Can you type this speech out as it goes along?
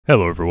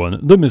Hello everyone,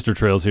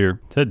 TheMrTrails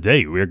here.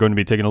 Today we are going to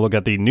be taking a look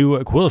at the new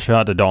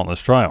Quillshot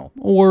Dauntless trial.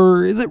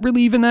 Or is it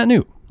really even that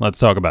new? Let's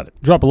talk about it.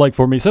 Drop a like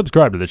for me,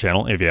 subscribe to the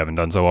channel if you haven't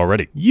done so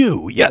already.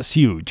 Yes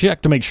you,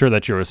 check to make sure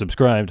that you're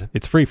subscribed.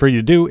 It's free for you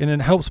to do and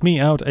it helps me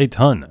out a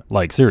ton.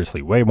 Like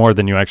seriously, way more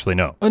than you actually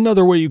know.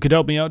 Another way you could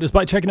help me out is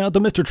by checking out the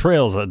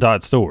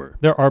TheMrTrails.store.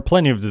 There are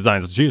plenty of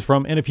designs to choose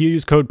from, and if you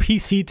use code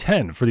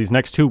PC10 for these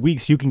next 2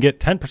 weeks, you can get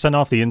 10%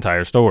 off the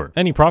entire store.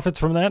 Any profits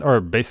from that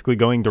are basically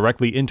going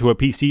directly into a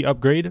PC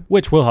upgrade,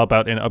 which will help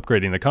out in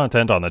upgrading the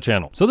content on the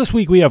channel. So this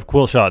week we have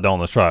Quillshot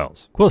Dauntless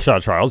Trials.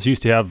 Quillshot Trials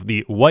used to have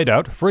the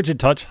Whiteout, Frigid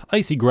Touch,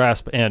 Icy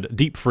Grasp, and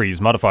Deep Freeze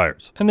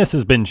modifiers, and this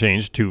has been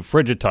changed to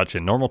Frigid Touch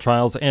in normal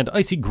trials and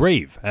Icy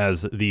Grave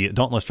as the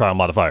Dauntless trial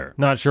modifier.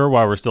 Not sure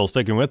why we're still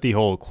sticking with the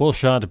whole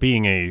Quillshot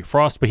being a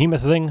Frost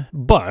Behemoth thing,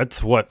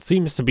 but what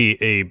seems to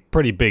be a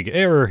pretty big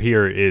error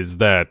here is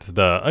that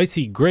the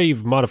Icy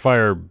Grave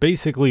modifier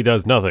basically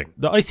does nothing.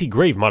 The Icy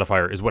Grave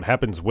modifier is what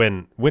happens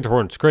when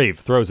Winterhorn's Grave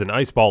throws an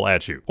ice ball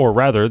at you, or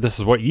rather this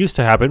is what used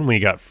to happen when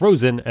you got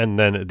frozen and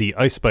then the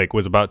ice spike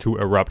was about to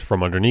erupt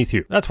from underneath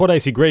you. That's what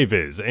Icy Grave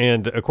is,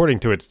 and according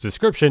to its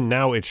description,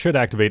 now it should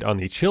activate on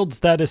the chilled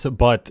status,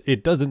 but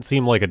it doesn't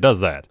seem like it does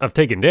that. I've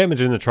taken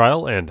damage in the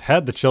trial and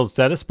had the chilled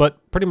status,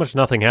 but pretty much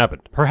nothing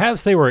happened.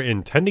 Perhaps they were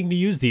intending to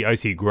use the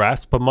Icy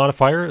Grasp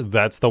modifier.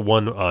 That's the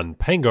one on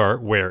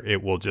Pangar where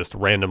it will just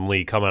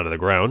randomly come out of the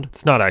ground.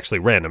 It's not actually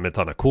random, it's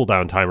on a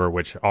cooldown timer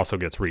which also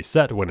gets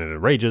reset when it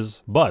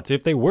enrages. But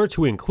if they were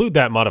to include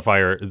that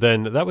modifier,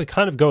 then that would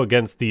kind of go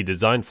against the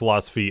design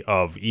philosophy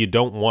of you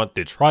don't want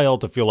the trial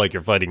to feel like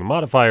you're fighting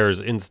modifiers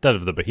instead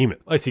of the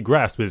Behemoth. Icy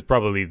Grasp is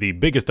probably the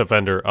biggest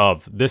offender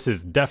of this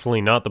is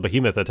definitely not the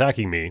Behemoth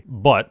attacking me,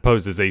 but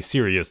poses a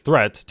serious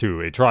threat to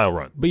a trial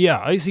run. But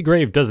yeah, Icy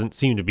Grave doesn't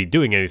seem to be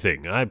doing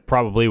anything. I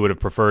probably would have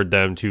preferred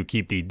them to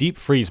keep the Deep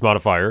Freeze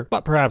modifier,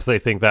 but perhaps they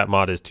think that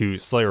mod is too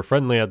Slayer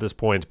friendly at this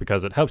point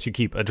because it helps you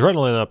keep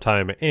adrenaline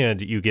uptime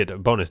and you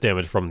get bonus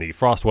damage from the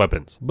frost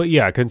weapons. But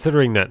yeah,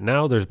 considering that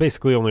now there's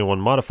basically only one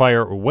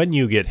modifier when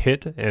you get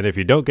hit, and if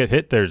you don't get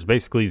hit, there's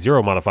basically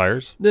 0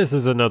 modifiers. This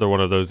is another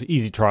one of those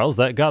easy trials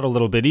that got a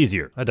little bit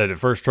easier. I did it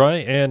first try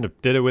and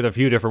did it with a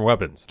few different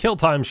weapons. Kill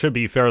time should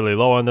be fairly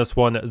low on this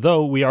one,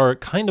 though we are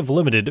kind of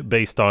limited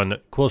based on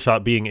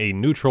Quillshot being a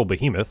neutral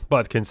Behemoth,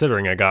 but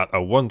considering I got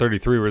a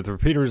 133 with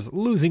repeaters,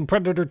 losing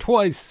Predator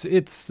twice,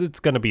 it's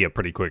gonna be a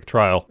pretty quick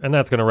trial. And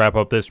that's gonna wrap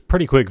up this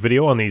pretty quick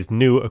video on these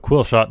new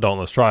Quillshot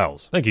Dauntless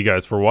trials. Thank you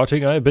guys for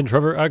watching. I have been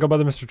Trevor, I go by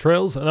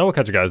TheMrTrails, and I will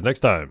catch you guys next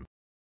time.